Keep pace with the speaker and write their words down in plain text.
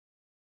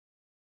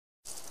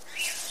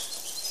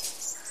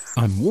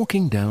I'm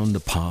walking down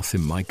the path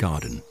in my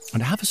garden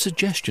and I have a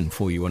suggestion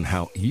for you on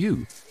how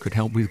you could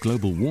help with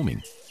global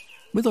warming.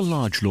 With a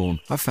large lawn,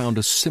 I found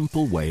a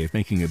simple way of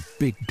making a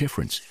big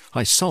difference.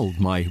 I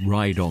sold my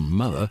ride-on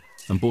mower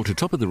and bought a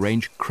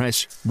top-of-the-range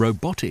Cress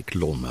robotic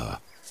lawnmower.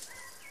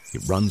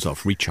 It runs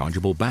off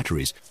rechargeable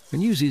batteries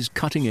and uses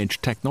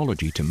cutting-edge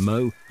technology to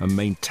mow and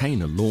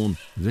maintain a lawn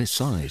this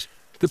size.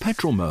 The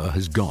petrol mower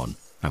has gone,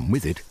 and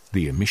with it,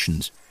 the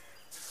emissions.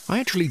 I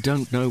actually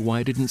don't know why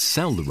I didn't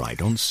sell the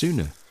ride-on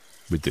sooner.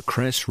 With the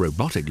Cress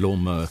robotic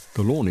lawnmower,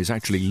 the lawn is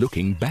actually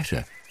looking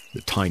better.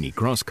 The tiny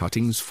grass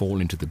cuttings fall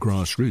into the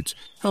grass roots,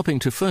 helping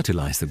to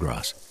fertilize the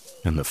grass.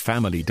 And the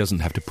family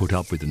doesn't have to put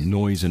up with the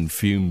noise and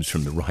fumes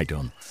from the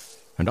ride-on.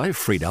 And I've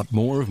freed up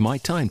more of my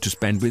time to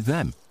spend with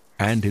them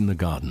and in the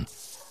garden.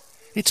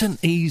 It's an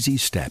easy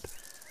step,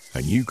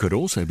 and you could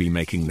also be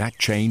making that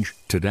change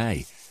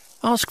today.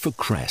 Ask for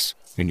Cress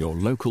in your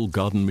local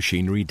garden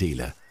machinery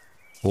dealer,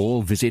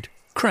 or visit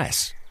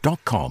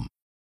cress.com.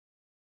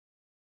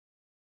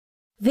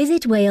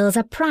 Visit Wales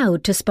are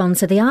proud to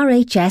sponsor the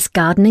RHS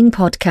Gardening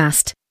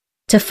Podcast.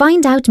 To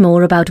find out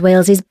more about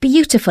Wales's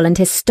beautiful and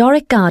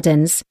historic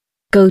gardens,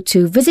 go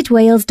to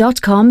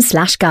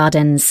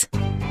visitwales.com/gardens.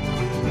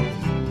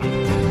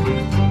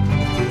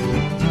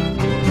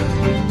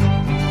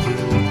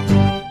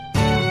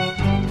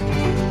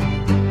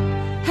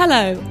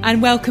 Hello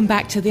and welcome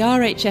back to the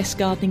RHS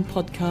Gardening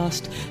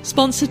Podcast,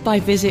 sponsored by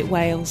Visit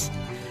Wales.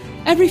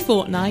 Every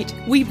fortnight,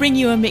 we bring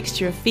you a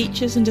mixture of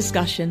features and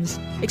discussions,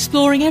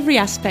 exploring every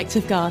aspect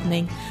of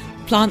gardening: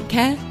 plant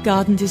care,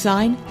 garden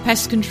design,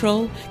 pest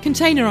control,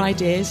 container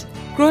ideas,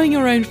 growing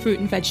your own fruit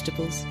and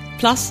vegetables,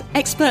 plus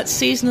expert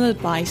seasonal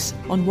advice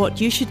on what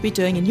you should be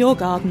doing in your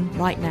garden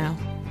right now.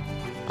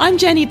 I'm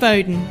Jenny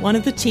Bowden, one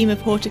of the team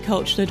of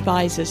horticultural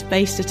advisors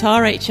based at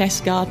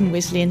RHS Garden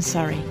Wisley in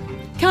Surrey.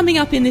 Coming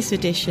up in this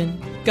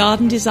edition,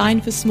 garden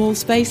design for small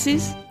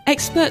spaces,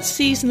 expert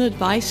seasonal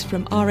advice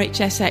from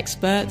RHS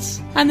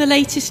experts, and the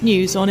latest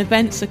news on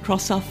events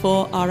across our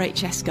 4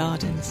 RHS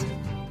gardens.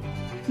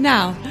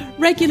 Now,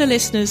 regular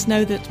listeners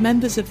know that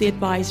members of the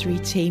advisory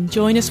team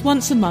join us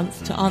once a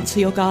month to answer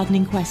your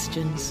gardening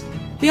questions.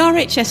 The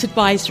RHS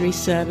Advisory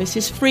Service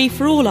is free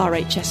for all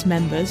RHS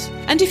members,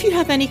 and if you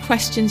have any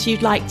questions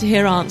you'd like to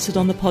hear answered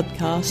on the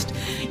podcast,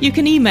 you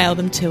can email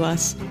them to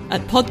us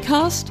at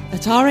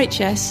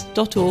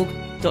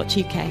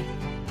podcast@rhs.org.uk.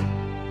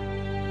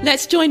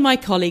 Let's join my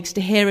colleagues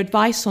to hear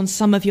advice on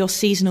some of your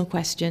seasonal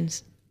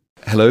questions.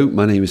 Hello,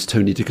 my name is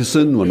Tony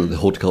Dickerson, one of the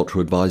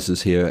horticultural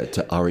advisors here at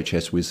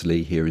RHS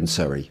Wisley here in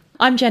Surrey.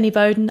 I'm Jenny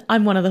Bowden.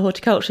 I'm one of the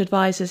horticultural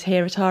advisors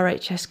here at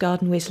RHS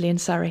Garden Wisley in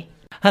Surrey.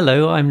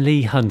 Hello, I'm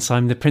Lee Hunt.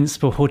 I'm the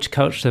Principal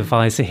Horticultural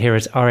Advisor here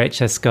at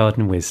RHS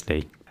Garden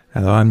Wisley.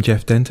 Hello, I'm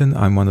Jeff Denton.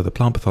 I'm one of the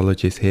plant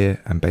pathologists here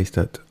and based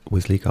at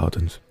Wisley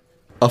Gardens.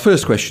 Our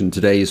first question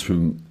today is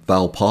from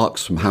Val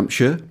Parks from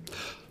Hampshire.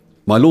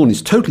 My lawn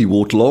is totally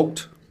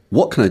waterlogged.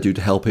 What can I do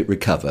to help it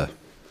recover?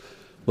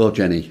 Well,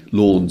 Jenny,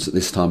 lawns at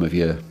this time of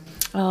year.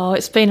 Oh,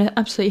 it's been an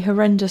absolutely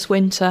horrendous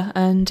winter,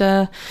 and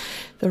the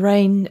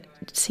rain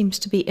seems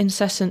to be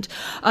incessant.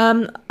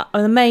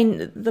 The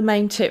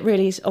main tip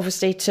really is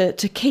obviously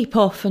to keep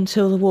off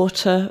until the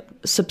water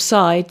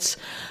subsides,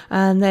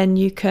 and then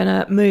you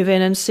can move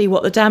in and see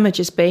what the damage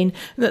has been.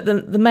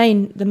 The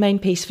main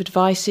piece of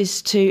advice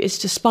is to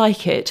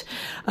spike it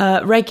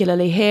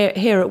regularly.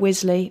 Here at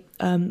Wisley,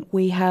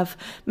 we have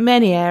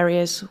many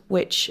areas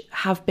which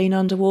have been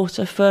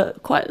underwater for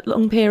quite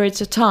long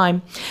periods of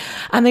time,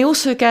 and they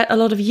also get a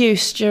lot of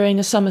use during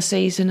the summer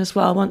season as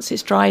well once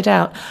it's dried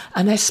out,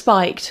 and they're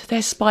spiked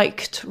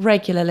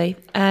regularly,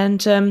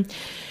 and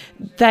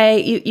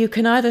you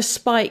can either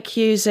spike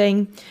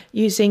using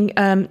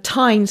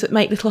tines that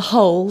make little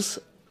holes,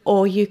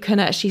 or you can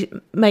actually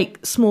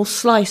make small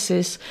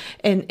slices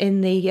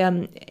in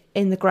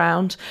the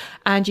ground,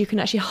 and you can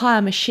actually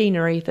hire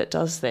machinery that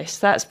does this.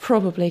 That's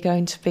probably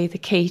going to be the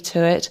key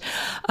to it.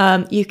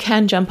 You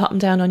can jump up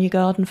and down on your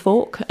garden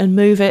fork and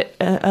move it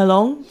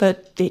along,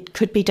 but it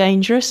could be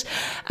dangerous,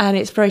 and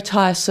it's very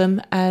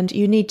tiresome, and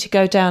you need to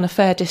go down a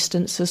fair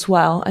distance as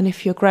well. And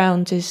if your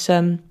ground is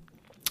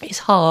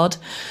hard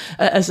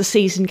as the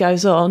season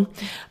goes on,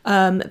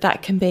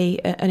 that can be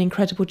an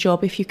incredible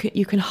job. If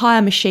you can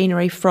hire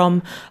machinery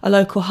from a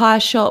local hire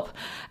shop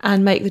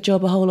and make the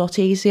job a whole lot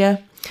easier.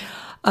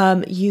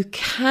 You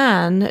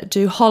can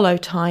do hollow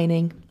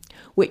tining,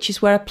 which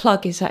is where a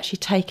plug is actually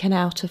taken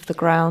out of the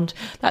ground.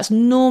 That's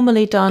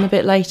normally done a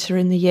bit later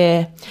in the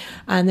year,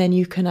 and then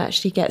you can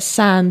actually get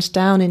sand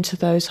down into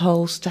those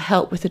holes to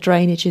help with the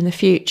drainage in the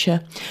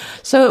future.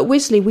 So at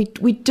Wisley,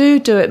 we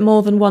do it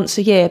more than once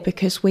a year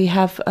because we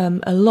have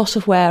a lot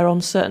of wear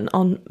on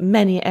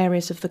many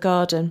areas of the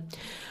garden,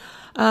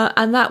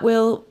 and that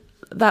will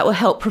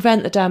help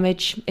prevent the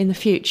damage in the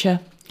future.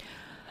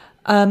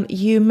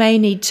 You may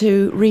need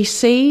to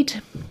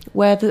reseed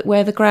where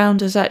the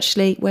ground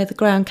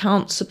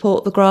can't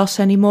support the grass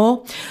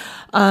anymore,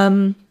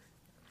 in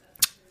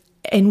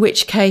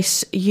which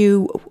case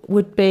you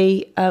would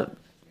be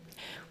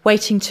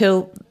waiting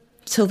till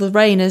the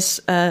rain has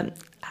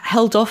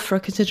held off for a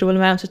considerable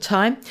amount of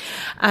time.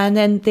 And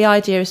then the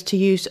idea is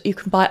you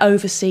can buy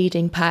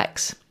overseeding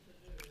packs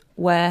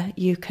where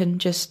you can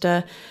just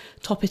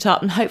top it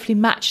up and hopefully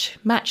match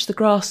the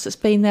grass that's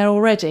been there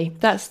already.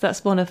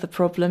 That's one of the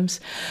problems.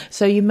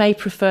 So you may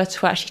prefer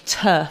to actually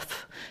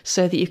turf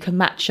so that you can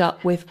match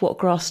up with what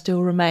grass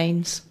still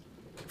remains.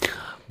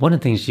 One of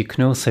the things you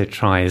can also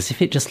try is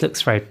if it just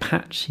looks very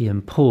patchy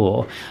and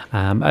poor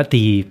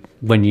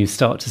when you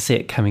start to see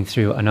it coming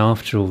through and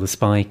after all the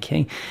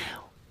spiking,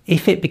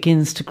 if it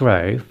begins to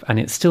grow and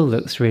it still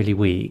looks really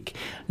weak,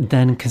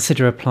 then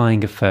consider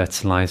applying a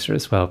fertiliser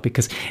as well,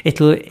 because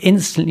it'll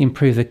instantly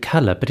improve the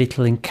colour, but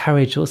it'll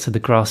encourage also the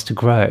grass to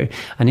grow.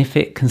 And if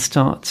it can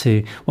start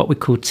to what we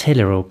call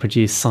tiller or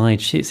produce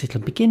side shoots,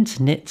 it'll begin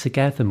to knit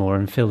together more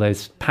and fill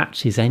those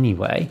patches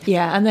anyway.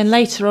 Yeah, and then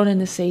later on in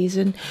the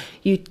season,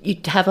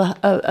 you'd have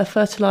a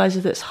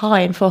fertiliser that's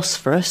high in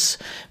phosphorus,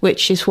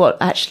 which is what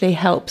actually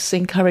helps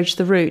encourage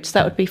the roots.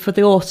 That would be for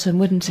the autumn,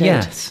 wouldn't it?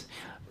 Yes.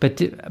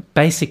 But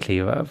basically,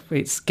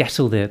 it's get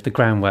all the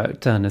groundwork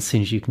done as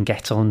soon as you can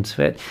get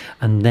onto it,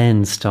 and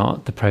then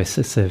start the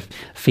process of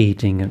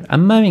feeding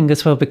and mowing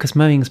as well, because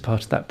mowing is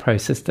part of that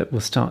process that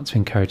will start to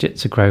encourage it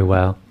to grow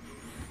well.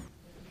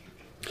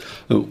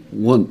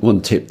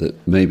 One tip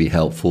that may be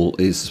helpful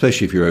is,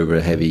 especially if you're over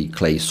a heavy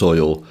clay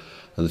soil,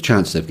 the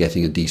chance of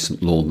getting a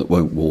decent lawn that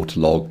won't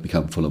waterlog,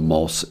 become full of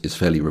moss, is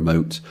fairly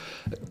remote.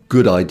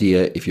 Good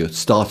idea if you're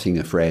starting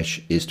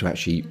afresh is to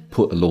actually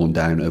put a lawn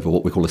down over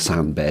what we call a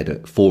sand bed, a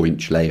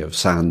 4-inch layer of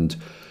sand,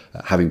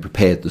 having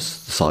prepared the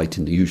site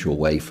in the usual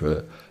way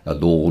for a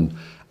lawn.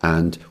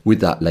 And with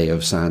that layer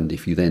of sand,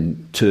 if you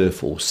then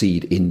turf or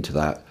seed into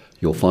that,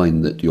 you'll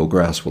find that your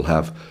grass will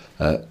have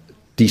a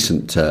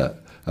decent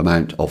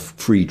amount of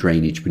free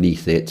drainage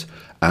beneath it.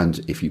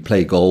 And if you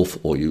play golf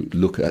or you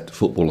look at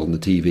football on the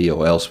TV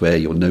or elsewhere,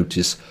 you'll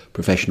notice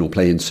professional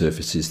playing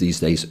surfaces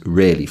these days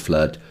rarely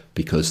flood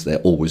because they're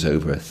always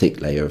over a thick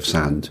layer of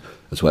sand,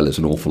 as well as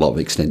an awful lot of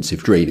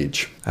extensive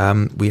drainage.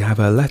 We have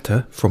a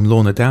letter from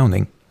Lorna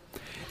Downing.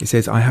 It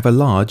says, I have a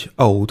large,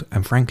 old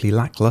and frankly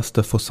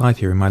lacklustre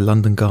forsythia in my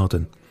London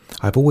garden.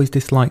 I've always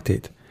disliked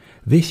it.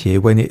 This year,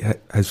 when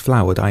it has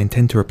flowered, I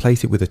intend to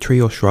replace it with a tree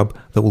or shrub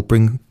that will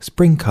bring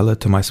spring colour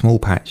to my small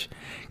patch.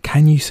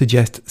 Can you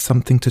suggest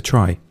something to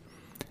try?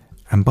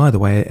 And by the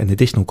way, an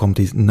additional comment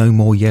is no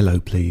more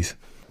yellow, please.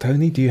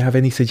 Tony, do you have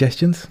any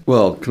suggestions?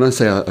 Well, can I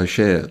say I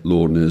share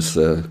Lorna's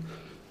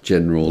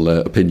general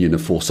opinion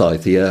of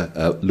forsythia.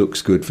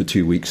 Looks good for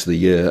 2 weeks of the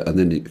year and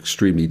then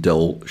extremely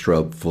dull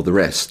shrub for the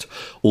rest.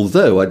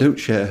 Although I don't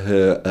share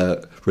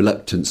her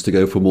reluctance to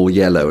go for more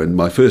yellow, and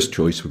my first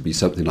choice would be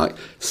something like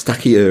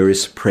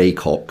Stachyurus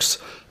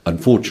praecox.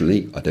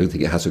 Unfortunately, I don't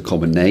think it has a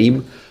common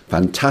name.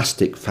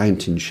 Fantastic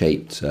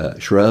fountain-shaped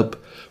shrub,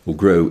 will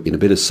grow in a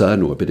bit of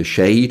sun or a bit of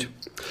shade.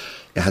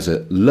 It has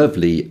a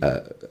lovely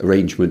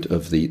arrangement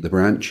of the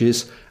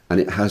branches, and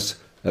it has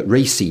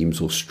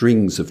racemes or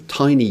strings of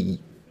tiny,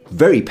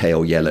 very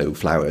pale yellow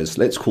flowers.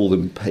 Let's call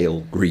them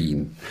pale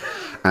green.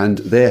 And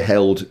they're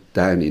held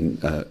down in,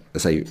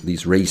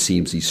 these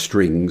racemes, these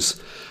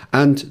strings.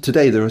 And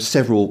today there are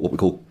several what we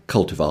call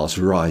cultivars,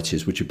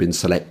 varieties, which have been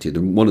selected.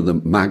 And one of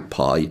them,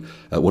 Magpie,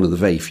 one of the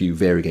very few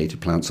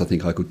variegated plants I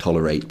think I could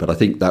tolerate. But I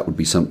think that would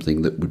be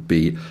something that would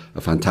be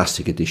a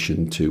fantastic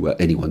addition to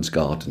anyone's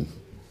garden.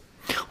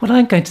 Well,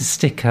 I'm going to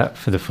stick up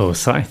for the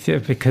forsythia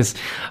because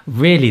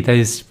really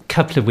those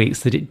couple of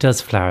weeks that it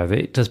does flower, that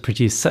it does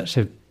produce such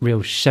a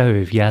real show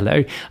of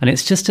yellow, and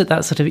it's just at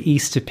that sort of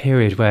Easter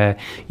period where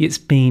it's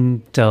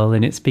been dull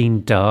and it's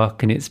been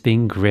dark and it's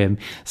been grim,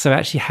 so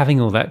actually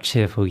having all that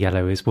cheerful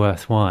yellow is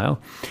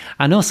worthwhile.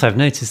 And also I've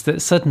noticed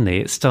that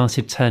suddenly it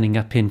started turning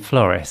up in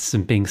florists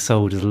and being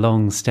sold as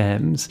long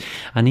stems,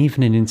 and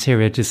even in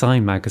interior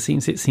design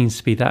magazines it seems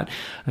to be that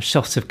a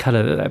shot of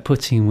colour that they're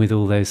putting with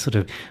all those sort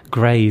of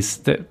greys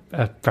that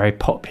are very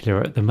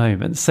popular at the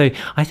moment. So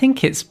I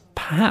think it's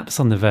perhaps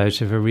on the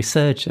verge of a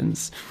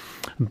resurgence.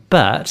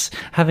 But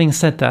having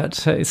said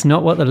that, it's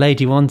not what the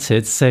lady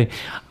wanted. So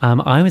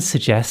I would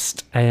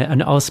suggest an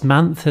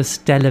Osmanthus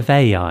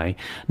delavei.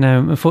 Now,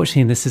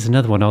 unfortunately, this is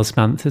another one,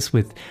 Osmanthus,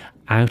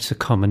 without a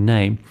common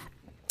name.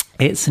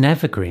 It's an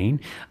evergreen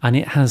and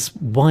it has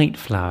white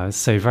flowers,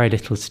 so very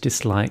little to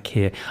dislike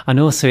here. And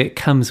also it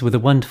comes with a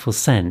wonderful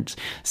scent.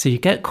 So you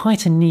get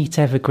quite a neat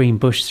evergreen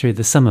bush through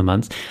the summer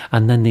months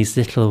and then these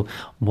little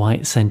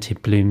white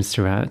scented blooms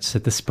throughout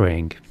the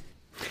spring.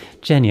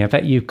 Jenny, I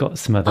bet you've got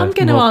some other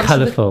more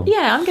colourful.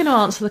 I'm going to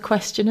answer the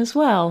question as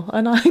well,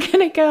 and I'm going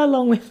to go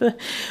along with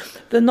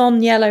the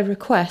non-yellow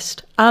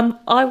request.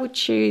 I would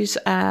choose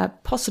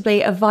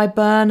possibly a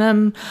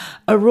Viburnum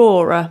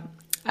aurora,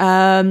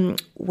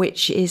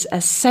 which is a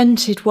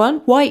scented one,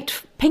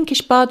 white,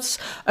 pinkish buds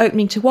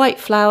opening to white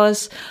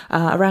flowers,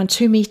 around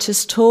 2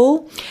 metres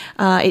tall.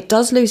 It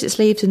does lose its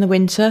leaves in the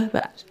winter,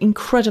 but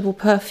incredible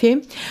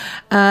perfume.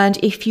 And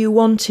if you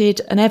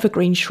wanted an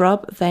evergreen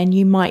shrub, then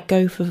you might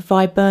go for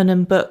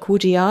Viburnum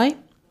burkwoodii.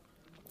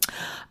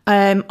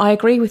 I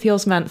agree with the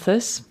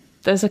Osmanthus.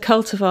 There's a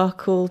cultivar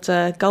called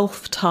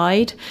Gulf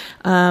Tide,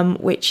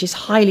 which is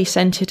highly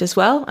scented as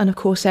well, and of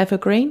course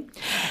evergreen.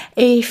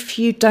 If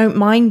you don't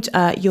mind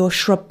your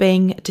shrub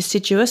being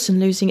deciduous and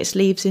losing its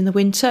leaves in the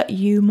winter,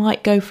 you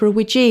might go for a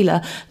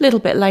Weigela a little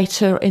bit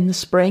later in the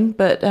spring,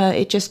 but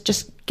it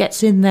just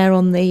gets in there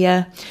on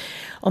the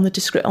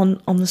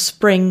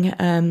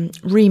spring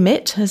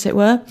remit, as it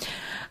were.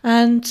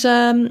 And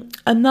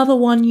another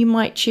one you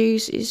might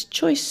choose is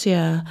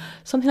Choisya.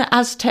 Something like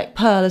Aztec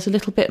Pearl is a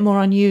little bit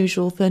more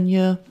unusual than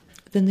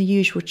the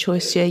usual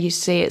Choisya you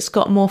see. It's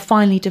got more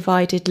finely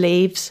divided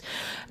leaves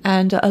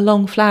and a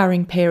long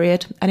flowering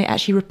period, and it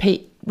actually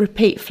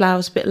repeat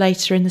flowers a bit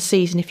later in the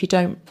season if you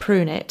don't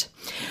prune it.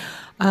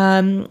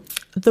 The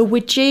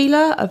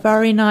Weigela, a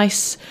very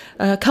nice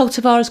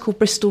cultivar, is called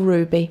Bristol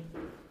Ruby,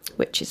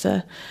 which is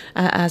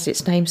as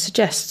its name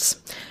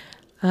suggests.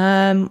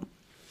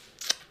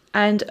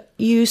 And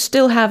you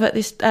still have at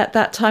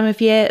that time of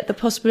year the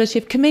possibility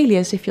of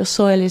camellias if your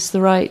soil is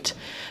the right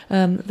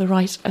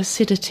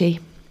acidity.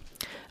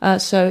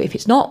 So if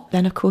it's not,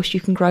 then of course you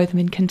can grow them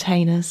in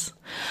containers.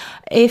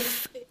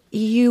 If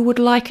you would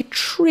like a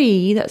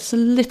tree, that's a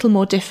little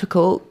more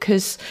difficult,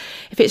 because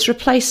if it's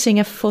replacing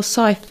a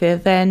forsythia,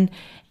 then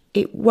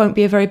it won't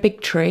be a very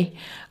big tree.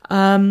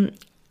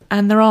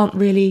 And there aren't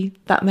really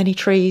that many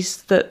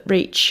trees that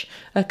reach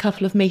a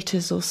couple of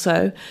metres or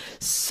so.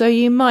 So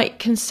you might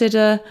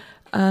consider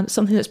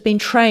something that's been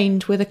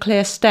trained with a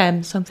clear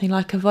stem, something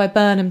like a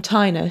Viburnum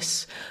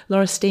tinus,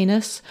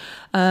 Laurustinus,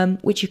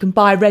 which you can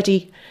buy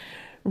ready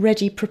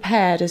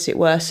prepared, as it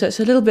were. So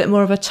it's a little bit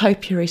more of a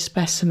topiary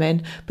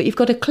specimen, but you've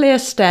got a clear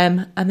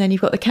stem, and then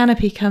you've got the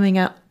canopy coming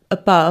out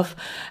above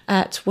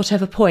at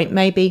whatever point,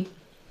 maybe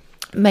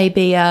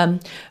 5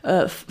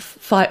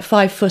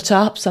 foot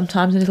up,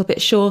 sometimes a little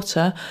bit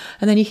shorter,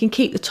 and then you can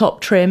keep the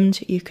top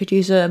trimmed. You could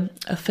use a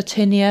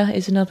Photinia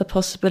is another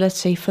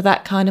possibility for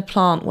that kind of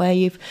plant where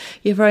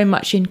you're very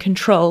much in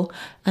control,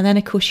 and then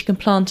of course you can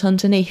plant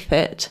underneath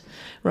it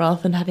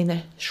rather than having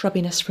the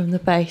shrubbiness from the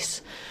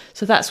base.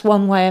 So that's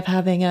one way of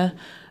having a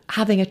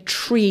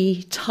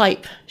tree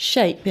type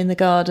shape in the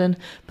garden,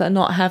 but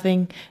not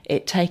having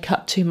it take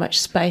up too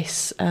much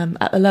space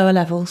at the lower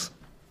levels.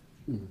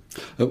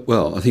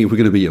 Well, I think if we're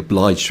going to be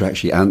obliged to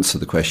actually answer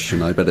the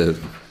question, I better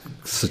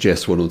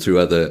suggest one or two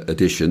other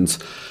additions.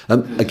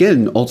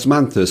 Again,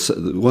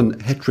 Osmanthus, one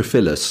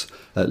Heterophilus,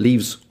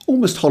 leaves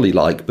almost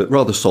holly-like, but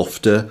rather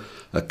softer.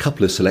 A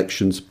couple of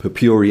selections,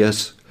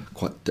 Purpureus,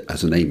 quite,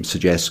 as the name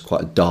suggests,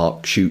 quite a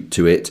dark shoot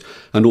to it,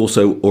 and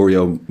also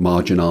Aureum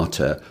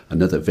marginata,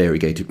 another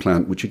variegated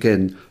plant, which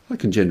again I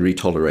can generally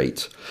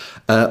tolerate.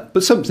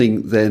 But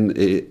something then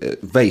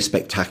very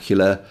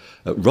spectacular,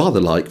 rather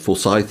like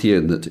Forsythia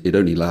in that it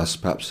only lasts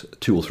perhaps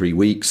 2 or 3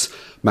 weeks.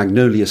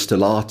 Magnolia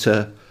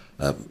stellata,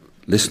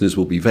 listeners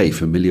will be very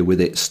familiar with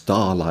it,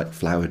 star-like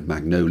flowered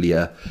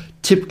magnolia,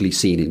 typically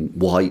seen in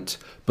white,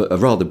 but a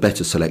rather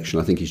better selection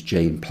I think is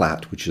Jane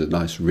Platt, which is a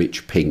nice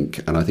rich pink,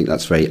 and I think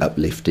that's very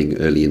uplifting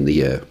early in the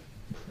year.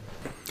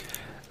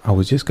 I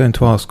was just going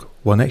to ask,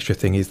 one extra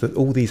thing is that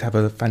all these have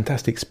a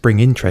fantastic spring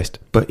interest,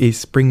 but is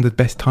spring the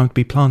best time to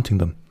be planting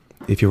them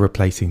if you're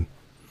replacing?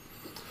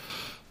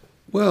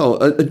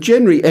 Well,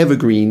 generally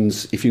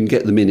evergreens, if you can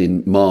get them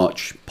in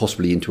March,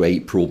 possibly into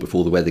April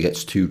before the weather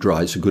gets too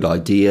dry, it's a good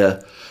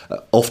idea.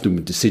 Often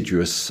with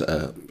deciduous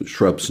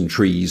shrubs and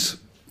trees,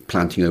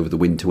 planting over the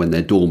winter when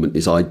they're dormant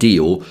is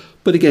ideal.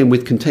 But again,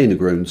 with container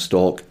grown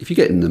stock, if you're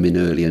getting them in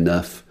early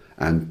enough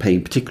and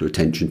paying particular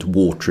attention to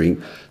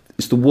watering,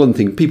 it's the one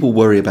thing people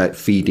worry about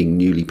feeding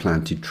newly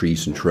planted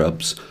trees and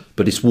shrubs,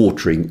 but it's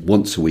watering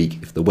once a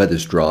week. If the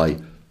weather's dry,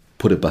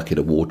 put a bucket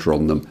of water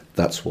on them.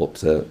 That's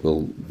what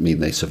will mean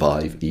they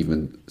survive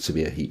even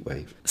severe heat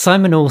wave.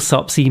 Simon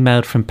Allsop's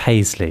emailed from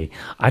Paisley.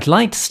 I'd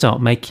like to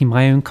start making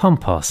my own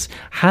compost.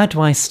 How do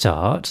I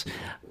start?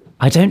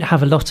 I don't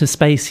have a lot of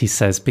space, he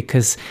says,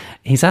 because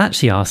he's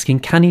actually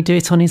asking, can he do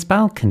it on his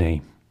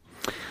balcony?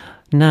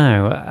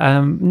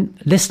 Now,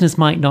 listeners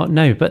might not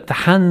know, but the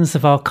hands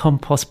of our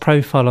compost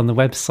profile on the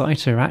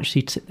website are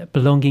actually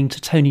belonging to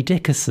Tony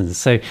Dickerson.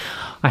 So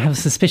I have a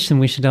suspicion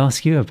we should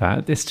ask you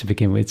about this to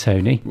begin with,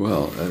 Tony.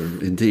 Well,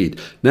 indeed.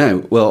 Now,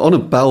 on a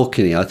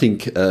balcony, I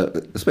think,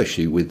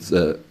 especially with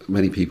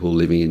many people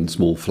living in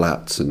small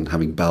flats and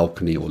having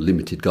balcony or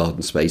limited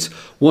garden space,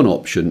 one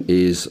option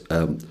is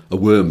a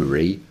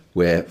wormery,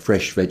 where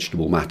fresh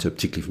vegetable matter,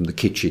 particularly from the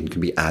kitchen, can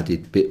be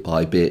added bit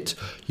by bit.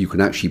 You can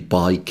actually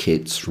buy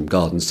kits from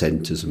garden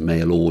centres and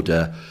mail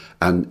order,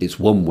 and it's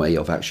one way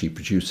of actually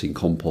producing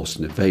compost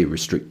in a very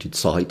restricted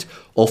site,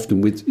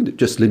 often with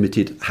just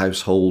limited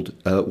household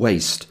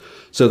waste.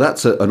 So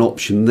that's an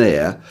option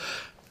there.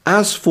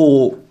 As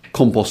for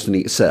composting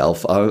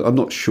itself, I'm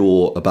not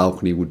sure a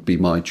balcony would be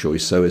my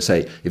choice. So I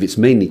say, if it's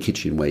mainly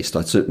kitchen waste,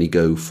 I'd certainly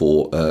go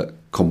for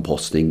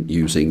composting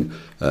using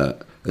a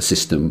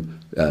system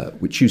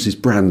which uses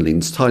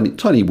brandlings,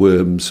 tiny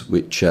worms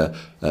which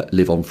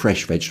live on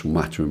fresh vegetable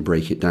matter and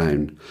break it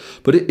down.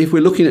 But if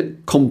we're looking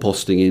at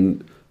composting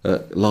in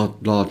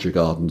larger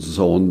gardens and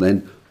so on,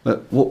 then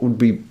what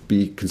would we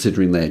be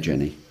considering there,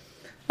 Jenny?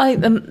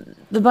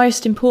 the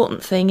most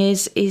important thing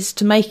is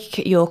to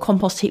make your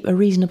compost heap a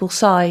reasonable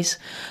size.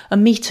 A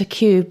metre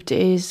cubed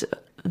is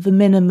the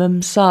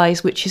minimum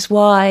size, which is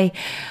why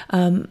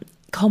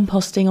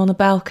composting on a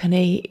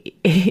balcony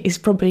is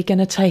probably going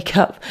to take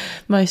up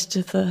most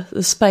of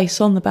the space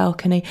on the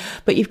balcony.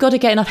 But you've got to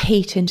get enough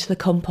heat into the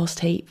compost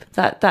heap.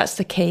 That's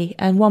the key.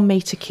 And 1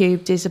 metre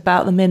cubed is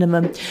about the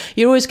minimum.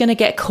 You're always going to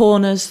get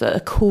corners that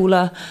are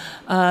cooler,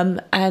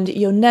 and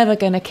you're never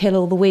going to kill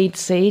all the weed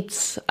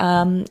seeds,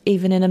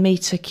 even in a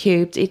metre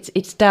cubed.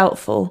 It's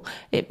doubtful.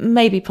 It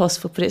may be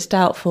possible, but it's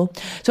doubtful.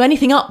 So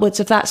anything upwards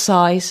of that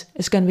size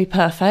is going to be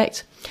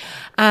perfect.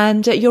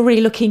 And you're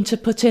really looking to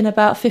put in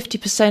about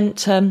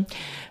 50%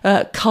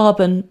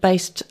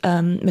 carbon-based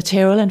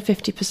material and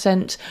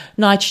 50%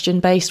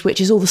 nitrogen-based,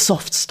 which is all the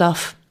soft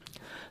stuff,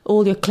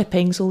 all your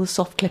clippings, all the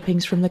soft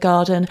clippings from the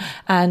garden,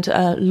 and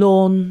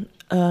lawn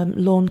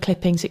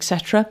clippings,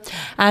 etc.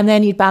 And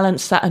then you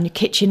balance that on your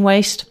kitchen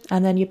waste,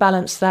 and then you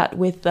balance that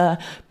with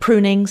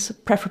prunings,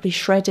 preferably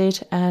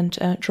shredded,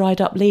 and dried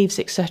up leaves,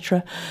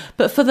 etc.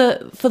 But for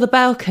the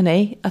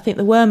balcony, I think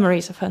the wormery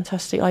is a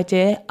fantastic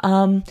idea.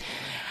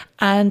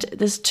 And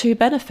there's 2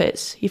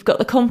 benefits. You've got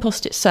the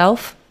compost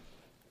itself,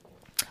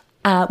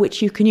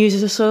 which you can use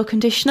as a soil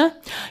conditioner.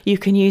 You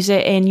can use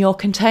it in your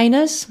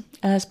containers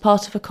as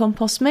part of a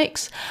compost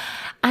mix.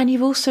 And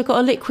you've also got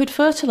a liquid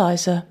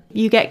fertiliser.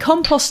 You get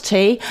compost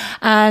tea,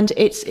 and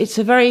it's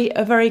a very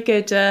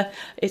good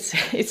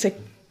it's a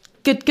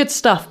good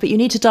stuff, but you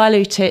need to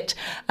dilute it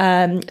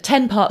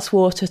 10 parts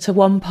water to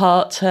 1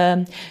 part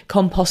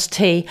compost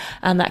tea,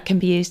 and that can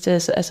be used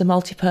as a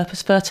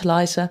multi-purpose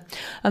fertiliser.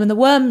 I mean, the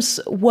worms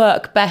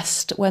work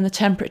best when the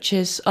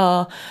temperatures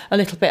are a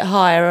little bit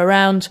higher,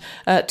 around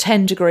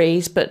 10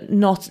 degrees, but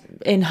not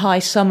in high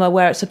summer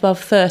where it's above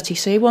 30.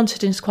 So you want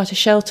it in quite a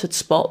sheltered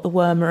spot, the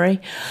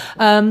wormery,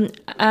 and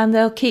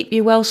they'll keep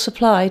you well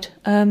supplied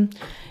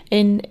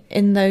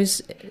in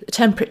those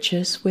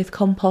temperatures with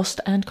compost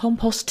and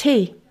compost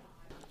tea.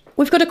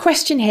 We've got a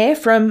question here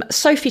from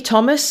Sophie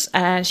Thomas,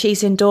 and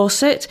she's in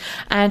Dorset,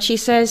 and she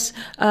says,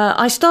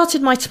 I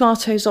started my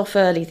tomatoes off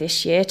early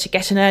this year to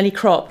get an early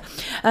crop.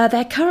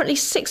 They're currently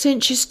 6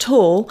 inches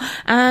tall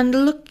and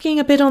looking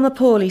a bit on the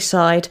poorly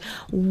side.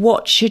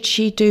 What should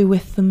she do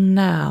with them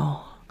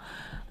now?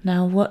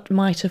 Now, what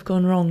might have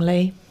gone wrong,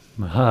 Lee?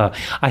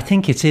 I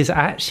think it is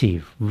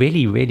actually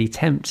really, really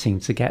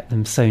tempting to get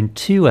them sown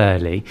too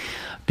early,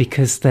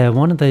 because they're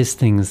one of those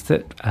things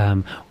that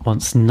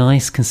wants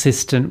nice,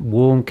 consistent,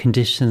 warm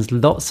conditions,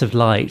 lots of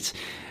light.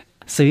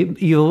 So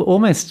you're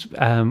almost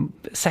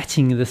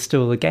setting the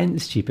stall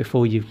against you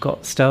before you've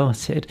got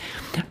started.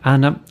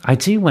 And I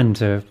do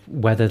wonder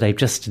whether they've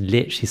just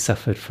literally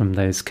suffered from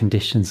those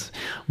conditions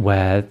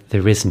where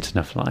there isn't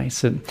enough light.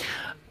 So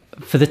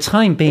for the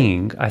time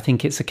being, I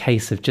think it's a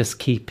case of just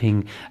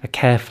keeping a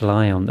careful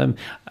eye on them,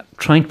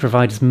 trying to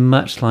provide as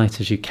much light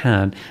as you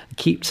can,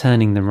 keep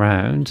turning them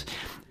round,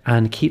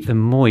 and keep them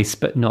moist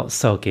but not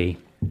soggy.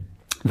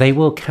 They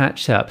will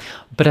catch up.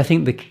 But I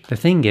think the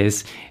thing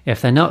is,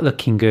 if they're not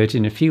looking good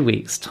in a few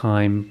weeks'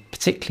 time,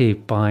 particularly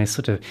by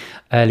sort of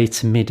early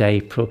to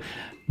mid-April,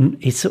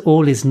 it's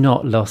all is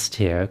not lost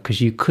here,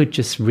 because you could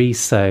just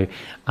re-sow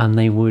and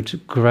they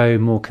would grow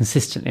more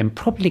consistently and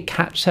probably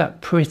catch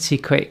up pretty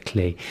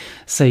quickly.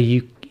 So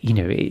you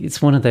know, it's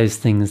one of those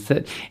things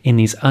that in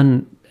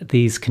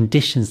these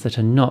conditions that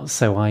are not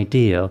so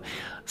ideal,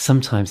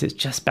 sometimes it's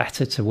just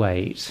better to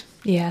wait.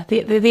 Yeah,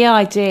 the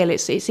ideal,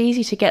 it's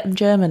easy to get them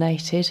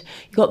germinated.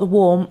 You've got the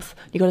warmth,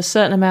 you've got a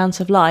certain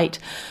amount of light,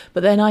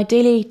 but then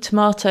ideally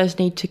tomatoes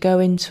need to go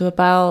into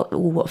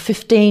about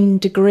 15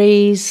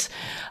 degrees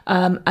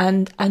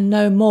and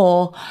no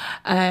more,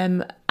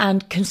 and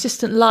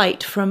consistent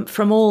light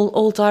from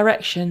all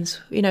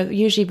directions. You know,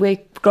 usually we're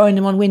growing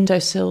them on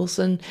windowsills,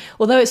 and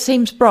although it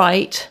seems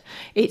bright,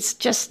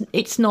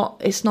 it's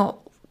not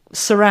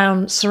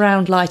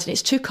surround light, and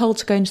it's too cold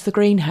to go into the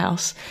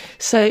greenhouse,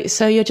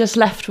 so you're just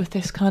left with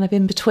this kind of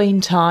in between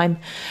time.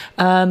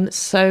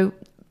 So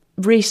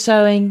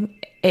resowing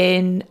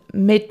in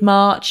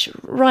mid-March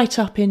right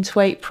up into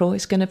April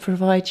is going to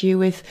provide you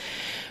with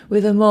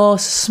a more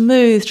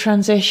smooth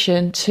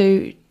transition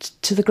to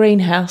the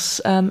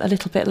greenhouse a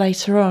little bit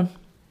later on.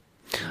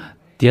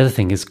 The other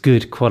thing is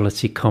good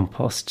quality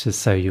compost to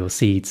sow your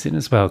seeds in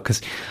as well,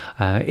 because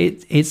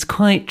it's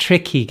quite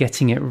tricky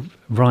getting it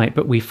right,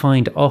 but we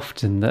find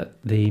often that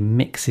the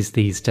mixes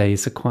these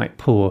days are quite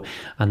poor,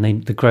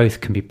 and the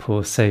growth can be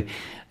poor. So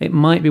it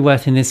might be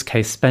worth, in this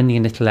case, spending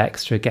a little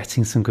extra,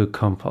 getting some good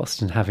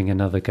compost and having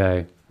another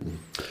go.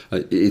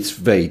 It's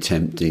very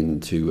tempting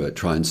to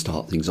try and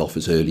start things off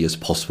as early as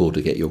possible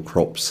to get your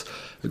crops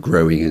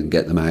growing and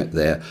get them out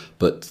there,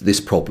 but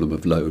this problem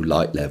of low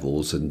light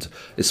levels, and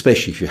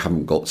especially if you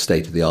haven't got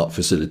state-of-the-art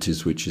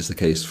facilities, which is the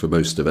case for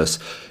most of us,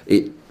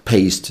 it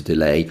pays to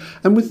delay.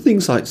 And with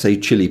things like, say,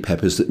 chili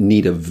peppers that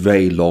need a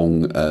very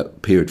long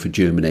period for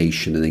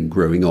germination and then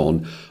growing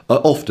on,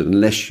 often,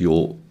 unless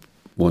you're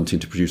wanting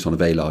to produce on a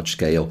very large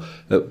scale,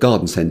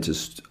 garden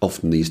centres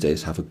often these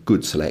days have a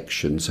good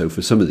selection. So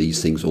for some of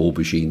these things,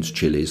 aubergines,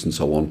 chilies and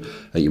so on,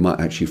 you might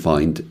actually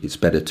find it's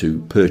better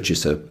to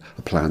purchase a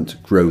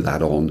plant, grow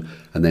that on,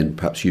 and then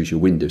perhaps use your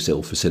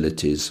windowsill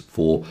facilities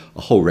for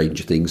a whole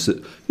range of things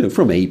that,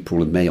 from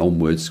April and May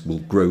onwards will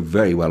grow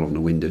very well on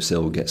a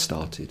windowsill and get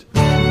started.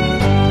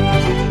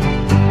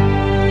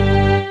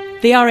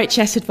 The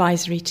RHS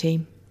Advisory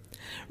Team.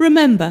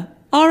 Remember,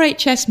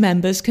 RHS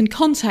members can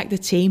contact the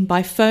team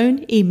by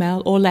phone,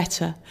 email or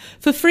letter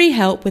for free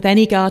help with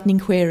any gardening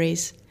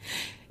queries.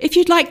 If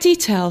you'd like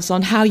details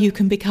on how you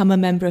can become a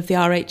member of the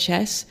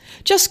RHS,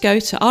 just go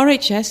to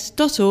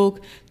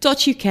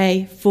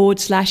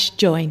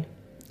rhs.org.uk/join.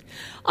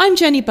 I'm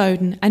Jenny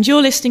Bowden and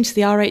you're listening to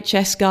the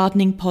RHS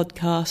Gardening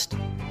Podcast.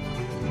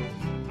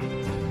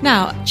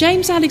 Now,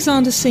 James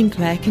Alexander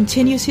Sinclair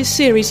continues his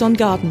series on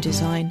garden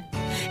design.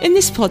 In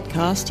this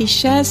podcast, he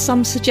shares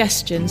some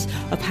suggestions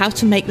of how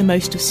to make the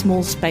most of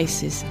small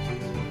spaces.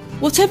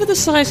 Whatever the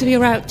size of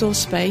your outdoor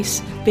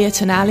space, be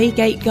it an alley,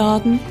 gate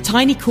garden,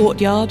 tiny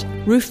courtyard,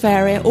 roof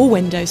area or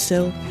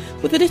windowsill,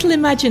 with a little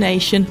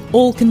imagination,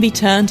 all can be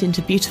turned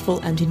into beautiful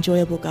and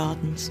enjoyable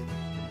gardens.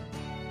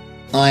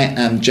 I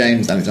am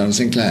James Alexander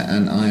Sinclair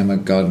and I am a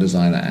garden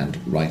designer and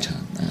writer,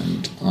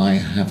 and I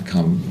have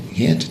come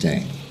here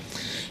today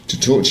to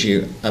talk to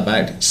you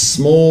about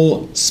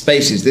small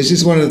spaces. This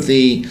is one of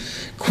the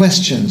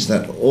questions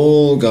that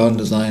all garden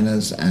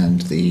designers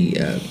and the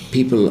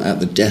people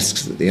at the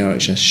desks that the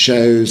RHS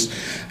shows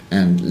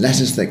and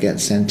letters that get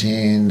sent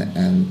in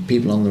and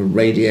people on the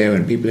radio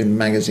and people in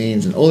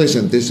magazines and all this,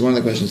 and this is one of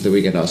the questions that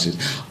we get asked is,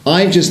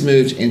 I've just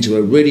moved into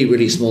a really,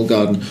 really small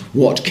garden,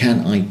 what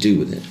can I do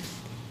with it?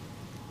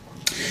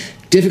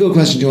 Difficult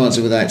question to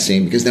answer without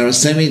seeing, because there are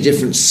so many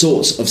different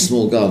sorts of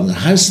small gardens.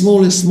 How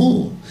small is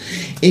small?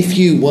 If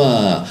you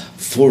were,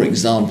 for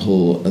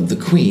example, the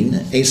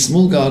Queen, a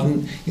small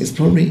garden is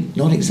probably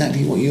not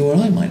exactly what you or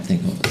I might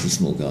think of as a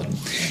small garden.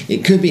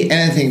 It could be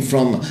anything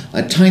from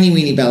a tiny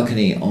weeny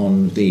balcony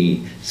on the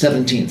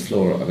 17th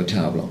floor of a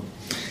tower block.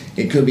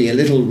 It could be a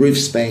little roof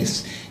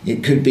space.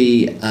 It could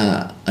be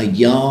a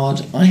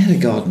yard. I had a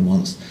garden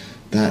once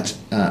that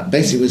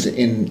basically was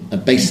in a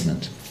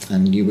basement,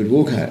 and you would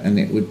walk out and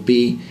it would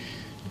be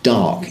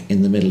dark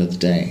in the middle of the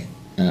day.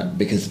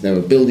 Because there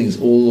were buildings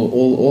all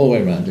the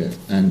way around it,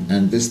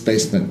 and this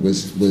basement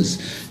was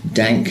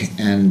dank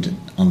and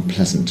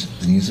unpleasant.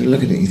 And you sort of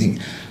look at it and you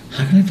think,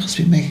 how can I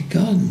possibly make a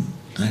garden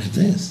out of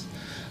this?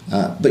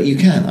 But you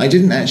can. I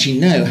didn't actually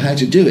know how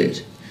to do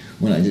it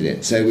when I did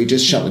it, so we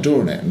just shut the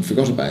door on it and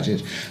forgot about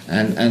it.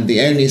 And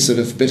the only sort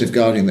of bit of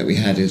gardening that we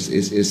had is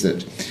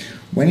that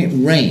when it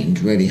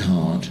rained really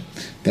hard,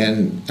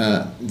 then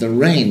the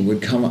rain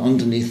would come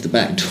underneath the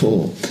back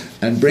door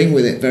and bring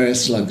with it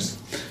various slugs,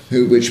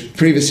 which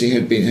previously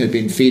had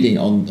been feeding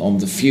on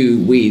the few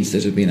weeds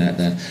that had been out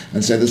there,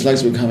 and so the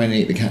slugs would come in and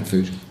eat the cat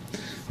food.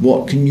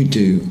 What can you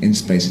do in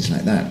spaces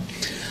like that?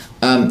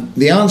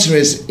 The answer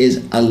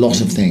is a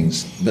lot of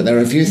things, but there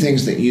are a few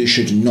things that you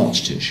should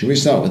not do. Should we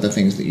start with the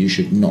things that you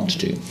should not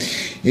do?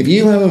 If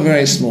you have a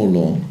very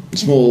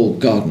small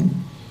garden,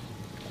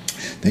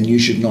 then you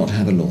should not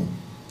have a lawn.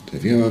 So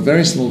if you have a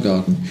very small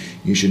garden,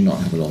 you should not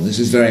have a lawn. This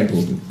is very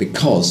important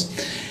because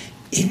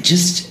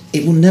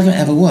it will never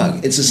ever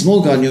work. It's a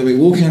small garden, you'll be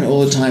walking on it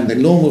all the time, the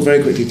lawn will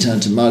very quickly turn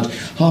to mud,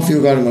 half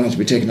your garden will have to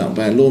be taken up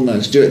by a lawnmower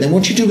to do it. Then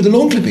what do you do with the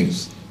lawn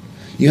clippings?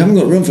 You haven't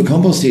got room for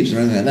compost heaps or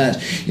anything like that.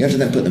 You have to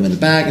then put them in the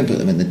bag and put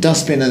them in the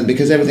dustbin, and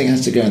because everything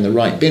has to go in the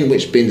right bin,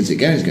 which bin does it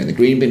go? Does it go in the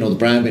green bin or the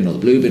brown bin or the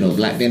blue bin or the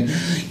black bin?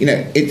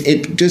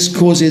 It just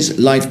causes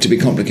life to be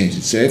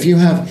complicated. So if you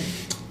have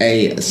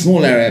a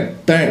small area,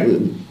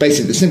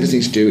 basically the simplest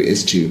thing to do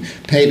is to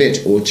pave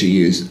it or to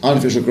use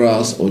artificial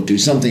grass or do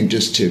something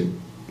just to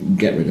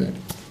get rid of it.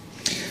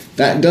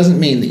 That doesn't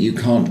mean that you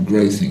can't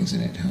grow things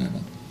in it, however.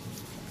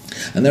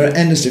 And there are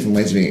endless different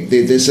ways of doing it.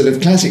 The sort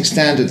of classic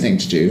standard thing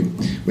to do,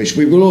 which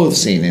we will all have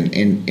seen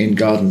in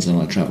gardens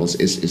on our travels,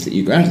 is that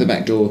you go out of the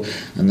back door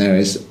and there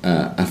is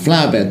a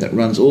flower bed that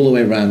runs all the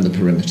way around the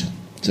perimeter.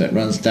 So it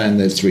runs down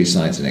those three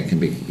sides and it can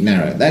be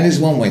narrow. That is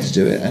one way to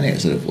do it, and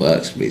it sort of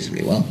works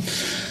reasonably well.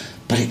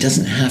 But it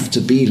doesn't have to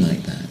be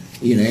like that.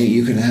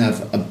 You can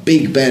have a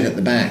big bed at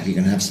the back, you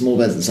can have small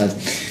beds at the sides.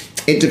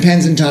 It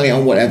depends entirely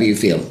on whatever you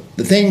feel.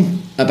 The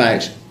thing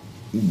about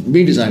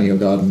redesigning your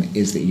garden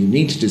is that you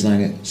need to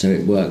design it so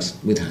it works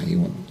with how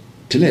you want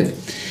to live.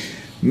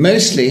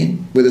 Mostly,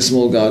 with a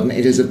small garden,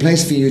 it is a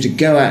place for you to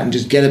go out and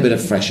just get a bit of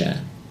fresh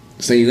air.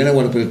 So you're going to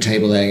want to put a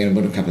table there, you're going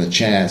to put a couple of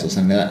chairs or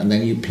something like that, and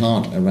then you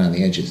plant around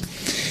the edges.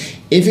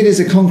 If it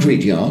is a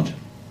concrete yard,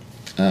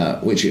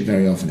 which it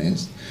very often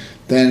is,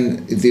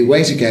 then the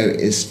way to go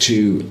is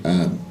to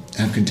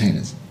have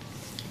containers.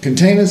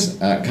 Containers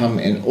come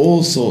in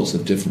all sorts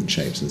of different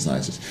shapes and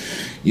sizes.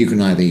 You can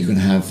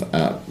have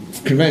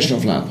conventional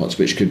flower pots,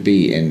 which could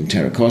be in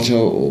terracotta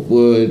or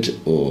wood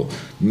or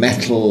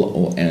metal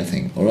or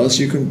anything, or else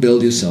you can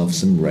build yourself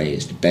some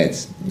raised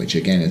beds, which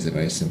again is a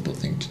very simple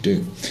thing to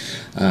do.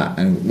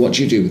 And what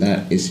you do with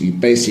that is you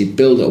basically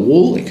build a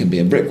wall. It can be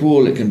a brick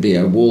wall, it can be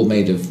a wall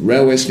made of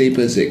railway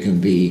sleepers, it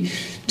can be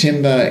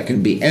timber, it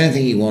can be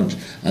anything you want,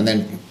 and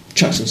then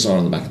chuck some soil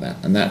on the back of that,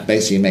 and that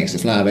basically makes the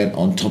flower bed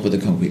on top of the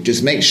concrete.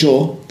 Just make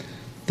sure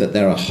that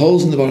there are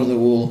holes in the bottom of the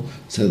wall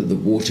so that the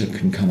water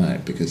can come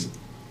out, because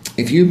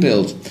if you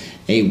build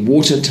a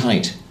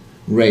watertight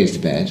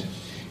raised bed,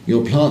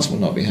 your plants will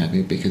not be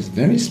happy, because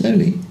very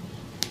slowly,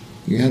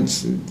 you have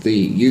the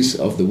use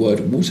of the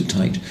word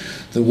watertight,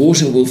 the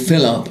water will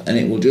fill up and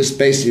it will just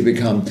basically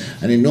become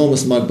an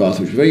enormous mud bath,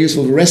 which is very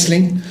useful for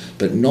wrestling,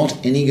 but not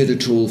any good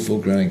at all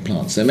for growing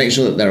plants. So make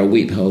sure that there are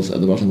weep holes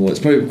at the bottom of the wall. It's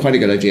probably quite a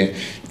good idea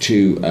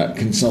to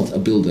consult a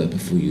builder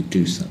before you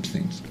do such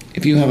things.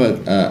 If you have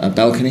a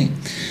balcony,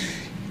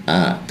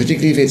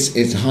 particularly if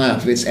it's high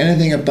up, if it's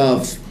anything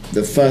above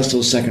the first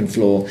or second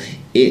floor,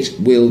 it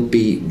will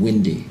be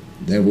windy.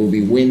 There will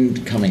be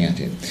wind coming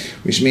at it,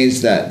 which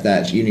means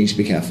that you need to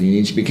be careful. You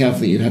need to be careful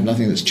that you have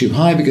nothing that's too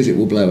high, because it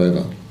will blow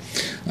over.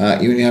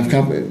 You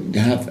need to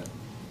have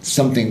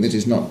something that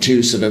is not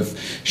too sort of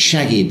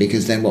shaggy,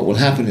 because then what will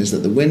happen is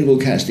that the wind will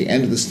catch the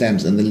end of the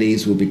stems and the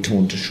leaves will be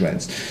torn to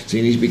shreds. So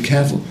you need to be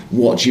careful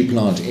what you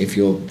plant if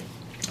you're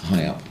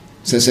high up.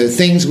 So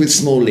things with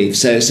small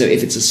leaves. So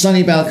if it's a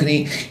sunny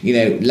balcony,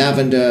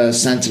 lavender,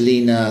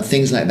 Santolina,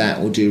 things like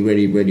that will do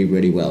really, really,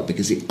 really well.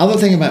 Because the other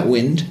thing about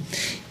wind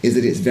is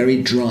that it's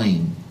very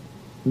drying.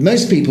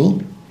 Most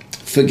people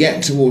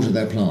forget to water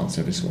their plants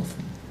every so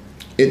often.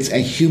 It's a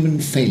human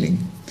failing.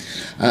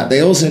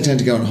 They also tend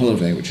to go on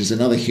holiday, which is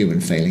another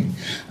human failing,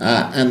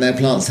 and their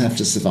plants have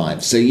to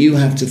survive. So you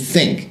have to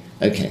think,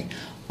 okay,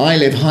 I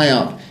live high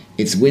up,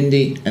 it's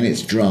windy and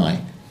it's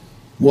dry.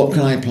 What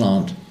can I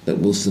plant that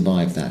will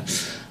survive that?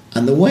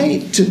 And the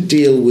way to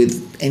deal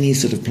with any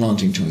sort of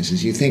planting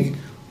choices, you think,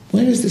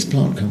 where does this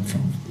plant come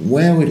from?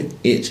 Where would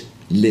it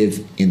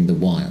live in the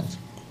wild?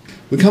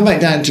 We come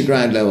back down to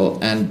ground level,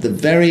 and the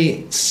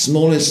very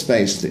smallest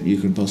space that you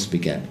can possibly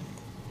get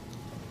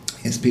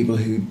is people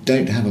who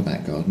don't have a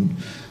back garden,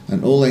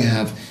 and all they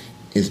have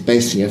is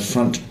basically a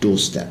front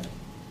doorstep.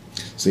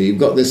 So you've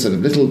got this sort of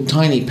little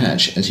tiny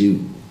patch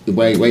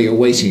where you're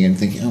waiting and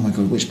thinking, oh my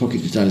God, which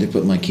pocket did I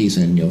put my keys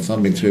in? You're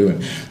fumbling through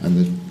and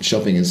the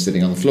shopping is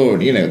sitting on the floor,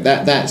 and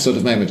that sort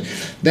of moment.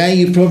 There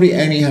you probably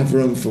only have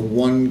room for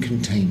one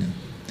container.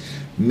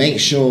 Make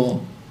sure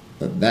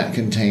that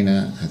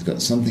container has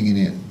got something in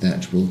it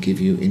that will give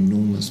you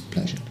enormous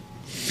pleasure.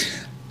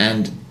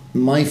 And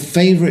my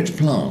favourite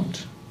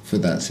plant for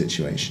that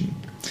situation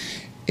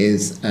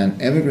is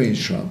an evergreen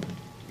shrub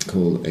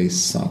called a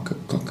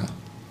sarcococca.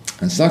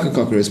 And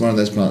sarcococca is one of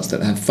those plants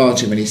that have far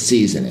too many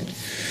C's in it.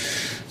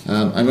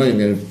 I'm not even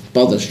going to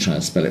bother to try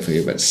and spell it for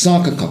you, but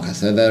sarcococca.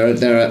 So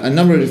there are a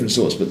number of different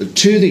sorts, but the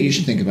two that you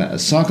should think about are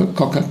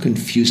Sarcococca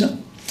confusa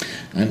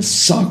and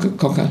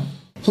Sarcococca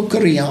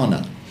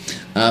hookeriana.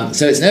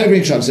 So it's an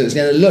evergreen shrub, so it's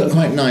going to look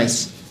quite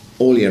nice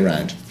all year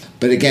round.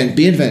 But again,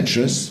 be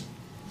adventurous,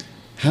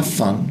 have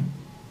fun,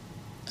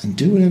 and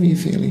do whatever you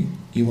feel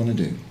you want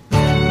to do.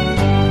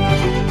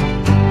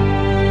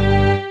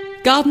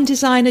 Garden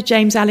designer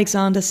James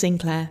Alexander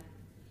Sinclair.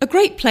 A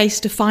great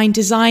place to find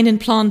design and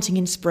planting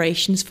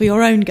inspirations for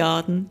your own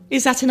garden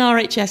is at an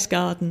RHS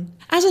garden.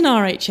 As an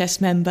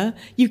RHS member,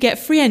 you get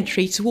free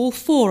entry to all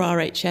 4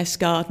 RHS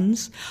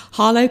gardens: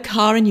 Harlow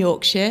Carr in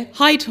Yorkshire,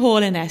 Hyde Hall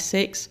in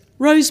Essex,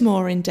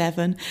 Rosemoor in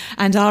Devon,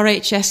 and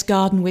RHS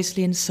Garden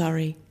Wisley in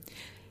Surrey.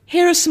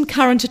 Here are some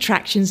current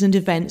attractions and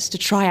events to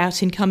try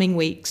out in coming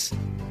weeks.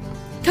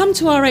 Come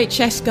to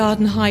RHS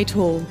Garden Hyde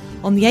Hall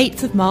on the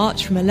 8th of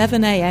March from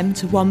 11 a.m.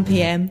 to 1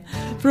 p.m.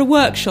 for a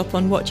workshop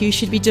on what you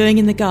should be doing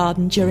in the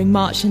garden during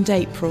March and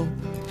April.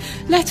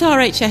 Let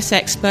RHS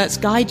experts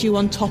guide you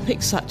on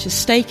topics such as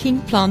staking,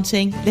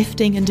 planting,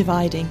 lifting and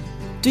dividing.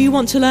 Do you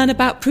want to learn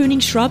about pruning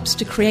shrubs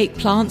to create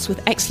plants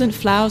with excellent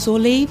flowers or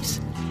leaves?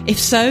 If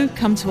so,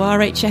 come to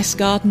RHS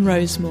Garden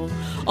Rosemoor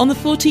on the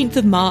 14th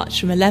of March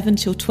from 11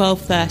 till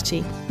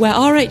 12:30, where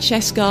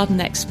RHS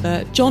garden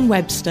expert John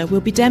Webster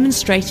will be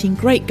demonstrating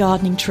great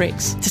gardening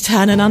tricks to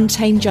turn an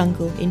untamed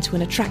jungle into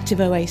an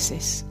attractive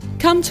oasis.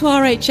 Come to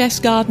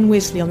RHS Garden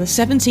Wisley on the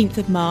 17th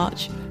of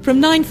March from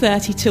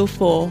 9:30 till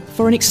 4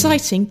 for an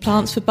exciting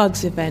Plants for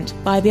Bugs event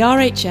by the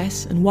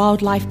RHS and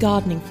Wildlife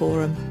Gardening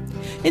Forum.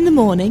 In the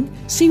morning,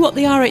 see what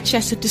the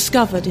RHS have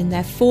discovered in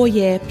their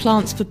 4-year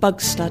Plants for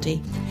Bugs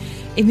study.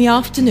 In the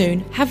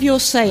afternoon, have your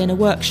say in a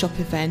workshop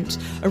event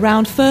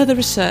around further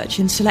research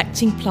in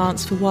selecting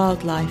plants for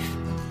wildlife.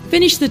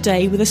 Finish the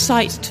day with a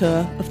site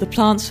tour of the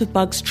Plants for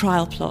Bugs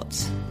trial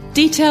plots.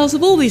 Details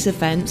of all these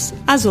events,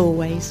 as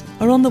always,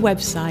 are on the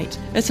website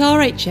at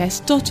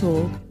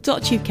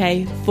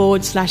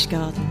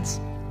rhs.org.uk/gardens.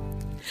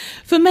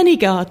 For many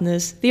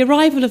gardeners, the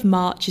arrival of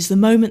March is the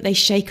moment they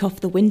shake off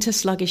the winter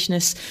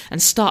sluggishness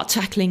and start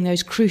tackling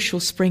those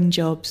crucial spring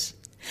jobs.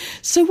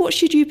 So what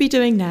should you be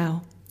doing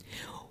now?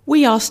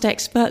 We asked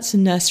experts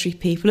and nursery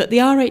people at the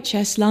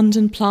RHS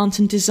London Plant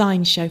and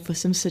Design Show for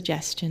some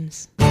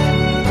suggestions.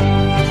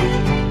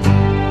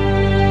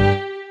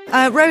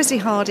 Rosie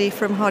Hardy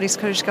from Hardy's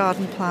Cottage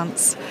Garden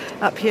Plants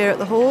up here at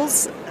the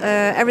halls.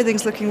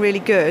 Everything's looking really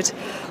good.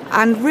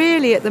 And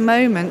really at the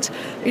moment,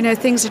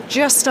 things are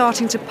just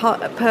starting to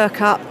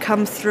perk up,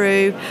 come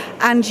through,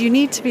 and you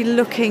need to be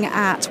looking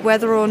at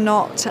whether or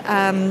not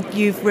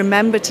you've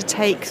remembered to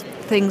take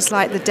things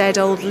like the dead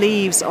old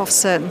leaves off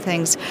certain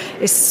things,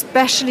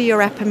 especially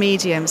your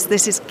epimediums.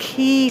 This is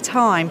key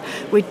time.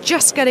 We're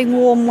just getting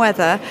warm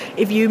weather.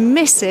 If you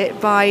miss it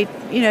by,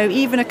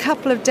 even a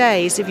couple of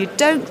days, if you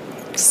don't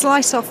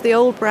slice off the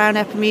old brown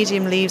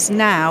epimedium leaves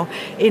now,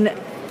 in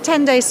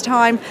 10 days'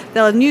 time,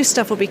 new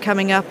stuff will be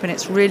coming up, and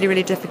it's really,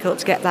 really difficult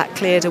to get that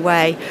cleared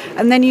away.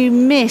 And then you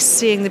miss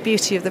seeing the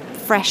beauty of the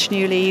fresh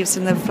new leaves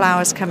and the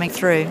flowers coming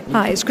through.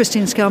 Hi, it's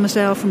Christine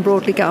Scarsdale from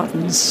Broadley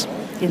Gardens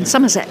in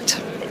Somerset.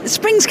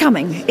 Spring's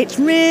coming. It's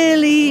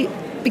really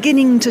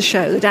beginning to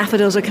show. The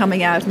daffodils are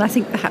coming out, and I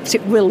think perhaps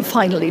it will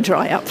finally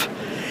dry up.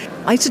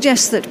 I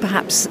suggest that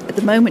perhaps at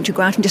the moment you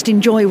go out and just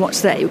enjoy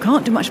what's there. You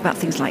can't do much about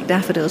things like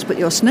daffodils, but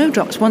your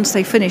snowdrops, once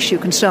they finish, you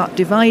can start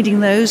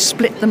dividing those,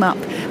 split them up,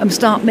 and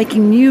start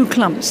making new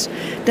clumps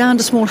down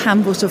to small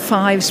handfuls of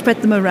 5,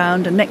 spread them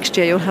around, and next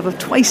year you'll have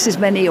twice as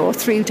many or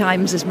 3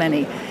 times as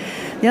many.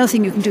 The other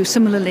thing you can do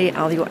similarly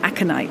are your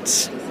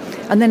aconites.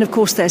 And then, of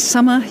course, there's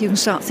summer. You can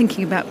start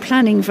thinking about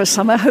planning for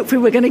summer. Hopefully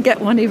we're going to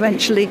get one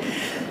eventually.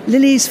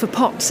 Lilies for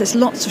pots. There's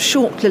lots of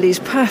short lilies,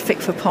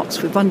 perfect for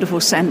pots with wonderful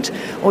scent.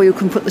 Or you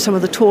can put some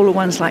of the taller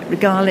ones like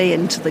regale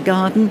into the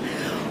garden.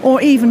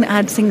 Or even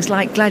add things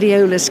like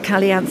gladiolus,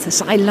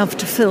 callianthus. I love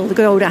to fill the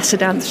good old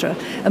acidanthera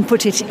and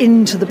put it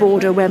into the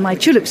border where my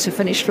tulips have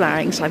finished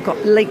flowering. So I've got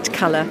late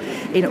colour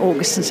in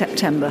August and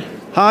September.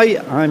 Hi,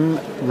 I'm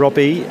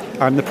Robbie.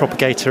 I'm the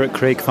propagator at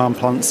Craig Farm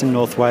Plants in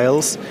North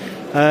Wales.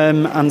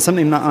 And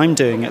something that I'm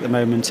doing at the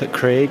moment at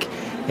Craig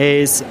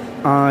is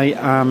I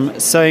am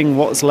sowing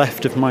what's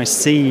left of my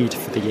seed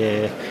for the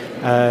year,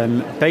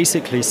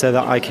 basically so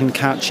that I can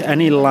catch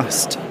any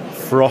last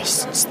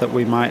frosts that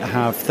we might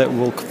have that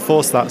will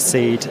force that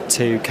seed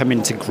to come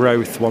into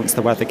growth once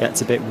the weather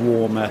gets a bit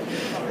warmer.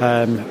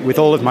 With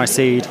all of my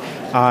seed,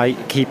 I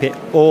keep it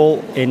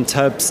all in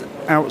tubs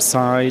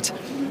outside,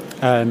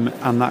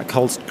 and that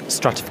cold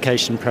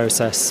stratification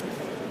process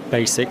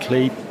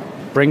basically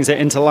brings it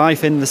into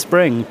life in the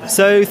spring.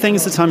 So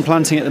things that I'm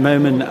planting at the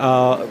moment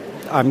are,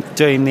 I'm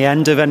doing the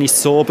end of any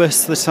sorbus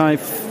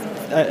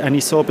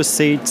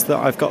seeds that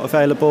I've got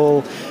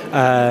available,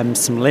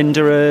 some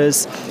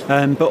linderers,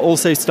 but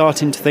also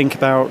starting to think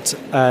about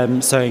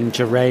sowing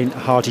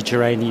hardy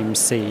geranium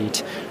seed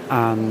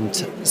and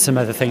some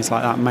other things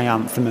like that,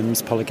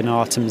 maianthemums,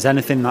 polygonatums,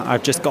 anything that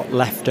I've just got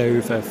left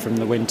over from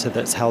the winter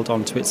that's held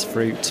on to its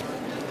fruit.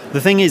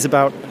 The thing is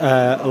about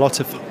a lot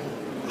of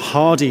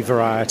hardy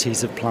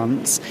varieties of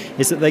plants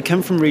is that they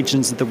come from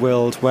regions of the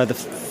world where the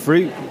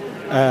fruit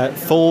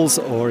falls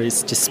or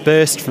is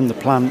dispersed from the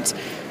plant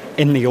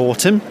in the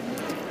autumn,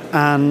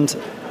 and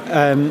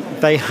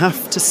they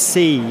have to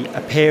see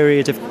a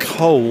period of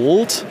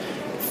cold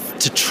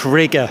to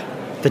trigger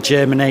the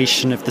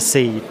germination of the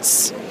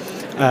seeds.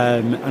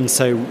 And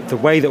so the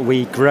way that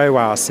we grow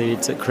our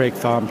seeds at Craig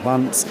Farm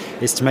Plants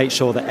is to make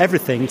sure that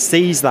everything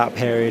sees that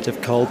period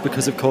of cold,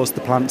 because of course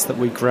the plants that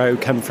we grow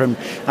come from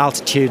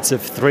altitudes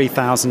of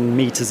 3,000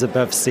 metres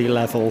above sea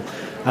level,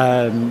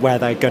 where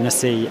they're going to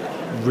see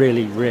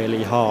really,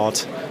 really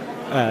hard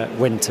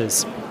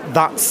winters.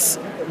 That's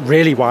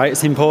really why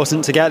it's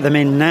important to get them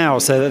in now,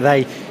 so that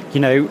they,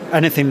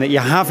 anything that you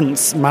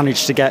haven't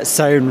managed to get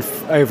sown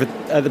over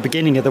at the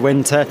beginning of the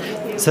winter,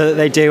 so that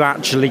they do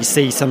actually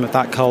see some of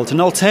that cold.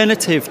 An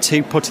alternative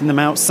to putting them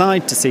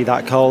outside to see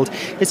that cold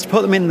is to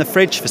put them in the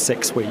fridge for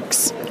 6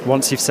 weeks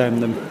once you've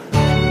sown them.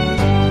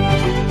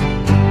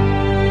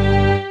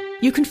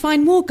 You can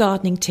find more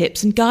gardening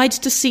tips and guides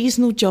to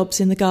seasonal jobs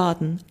in the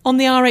garden on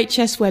the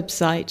RHS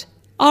website,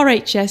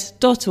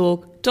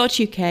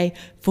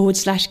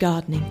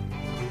 rhs.org.uk/gardening.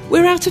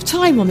 We're out of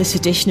time on this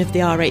edition of the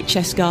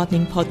RHS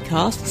Gardening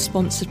Podcast,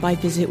 sponsored by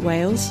Visit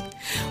Wales.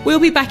 We'll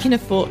be back in a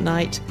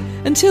fortnight.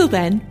 Until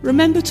then,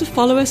 remember to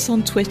follow us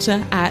on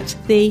Twitter at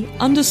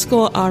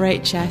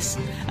 @the_RHS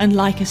and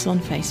like us on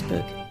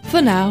Facebook.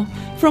 For now,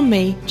 from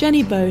me,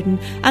 Jenny Bowden,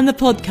 and the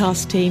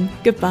podcast team,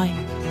 goodbye.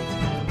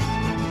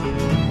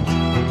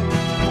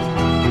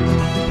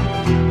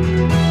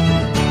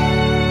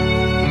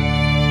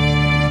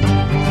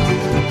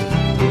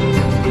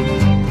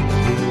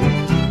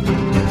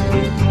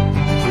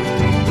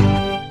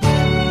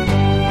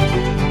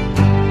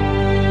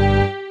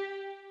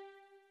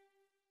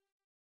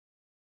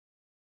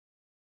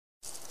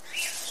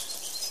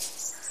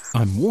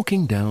 I'm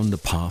walking down the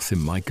path in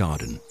my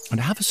garden, and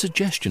I have a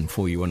suggestion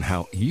for you on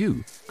how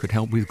you could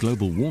help with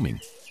global warming.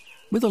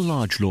 With a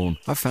large lawn,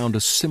 I found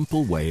a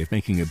simple way of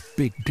making a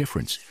big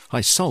difference. I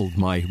sold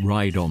my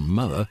ride-on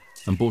mower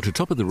and bought a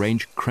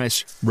top-of-the-range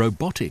Cress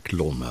robotic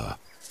lawnmower.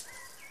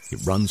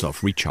 It runs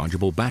off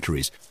rechargeable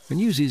batteries and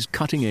uses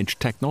cutting-edge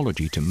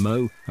technology to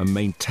mow and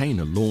maintain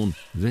a lawn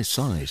this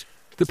size.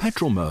 The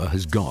petrol mower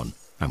has gone,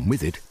 and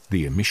with it,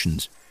 the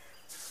emissions.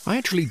 I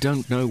actually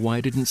don't know why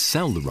I didn't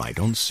sell the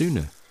ride-on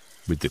sooner.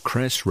 With the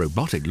Cress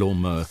robotic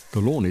lawnmower, the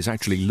lawn is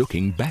actually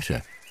looking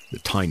better. The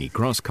tiny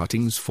grass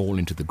cuttings fall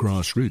into the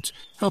grass roots,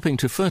 helping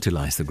to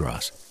fertilize the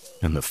grass.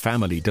 And the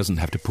family doesn't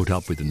have to put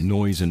up with the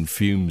noise and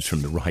fumes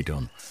from the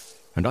ride-on.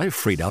 And I've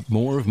freed up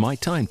more of my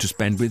time to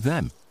spend with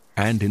them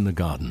and in the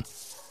garden.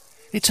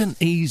 It's an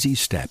easy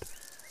step,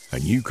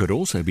 and you could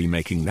also be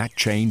making that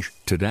change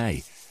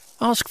today.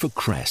 Ask for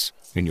Cress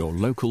in your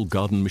local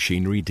garden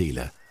machinery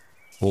dealer,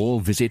 or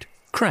visit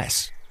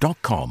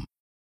cress.com.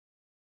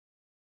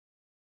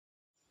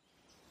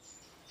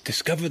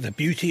 Discover the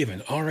beauty of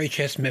an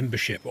RHS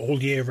membership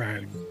all year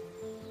round.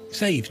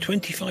 Save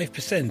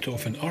 25%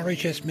 off an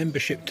RHS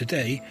membership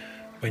today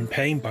when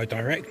paying by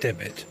direct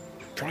debit.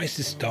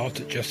 Prices start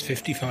at just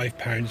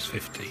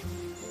 £55.50.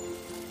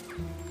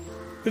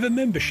 With a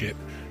membership,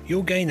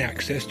 you'll gain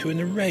access to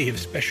an array of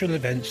special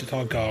events at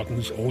our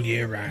gardens all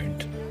year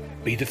round.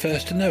 Be the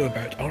first to know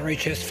about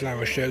RHS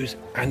flower shows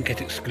and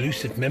get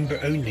exclusive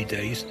member-only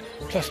days,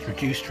 plus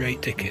reduced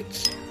rate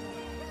tickets.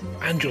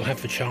 And you'll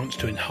have the chance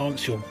to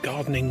enhance your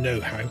gardening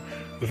know-how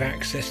with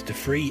access to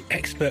free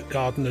expert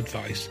garden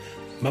advice,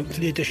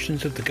 monthly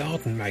editions of the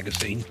Garden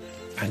magazine,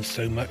 and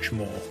so much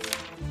more.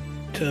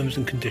 Terms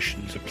and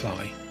conditions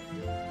apply.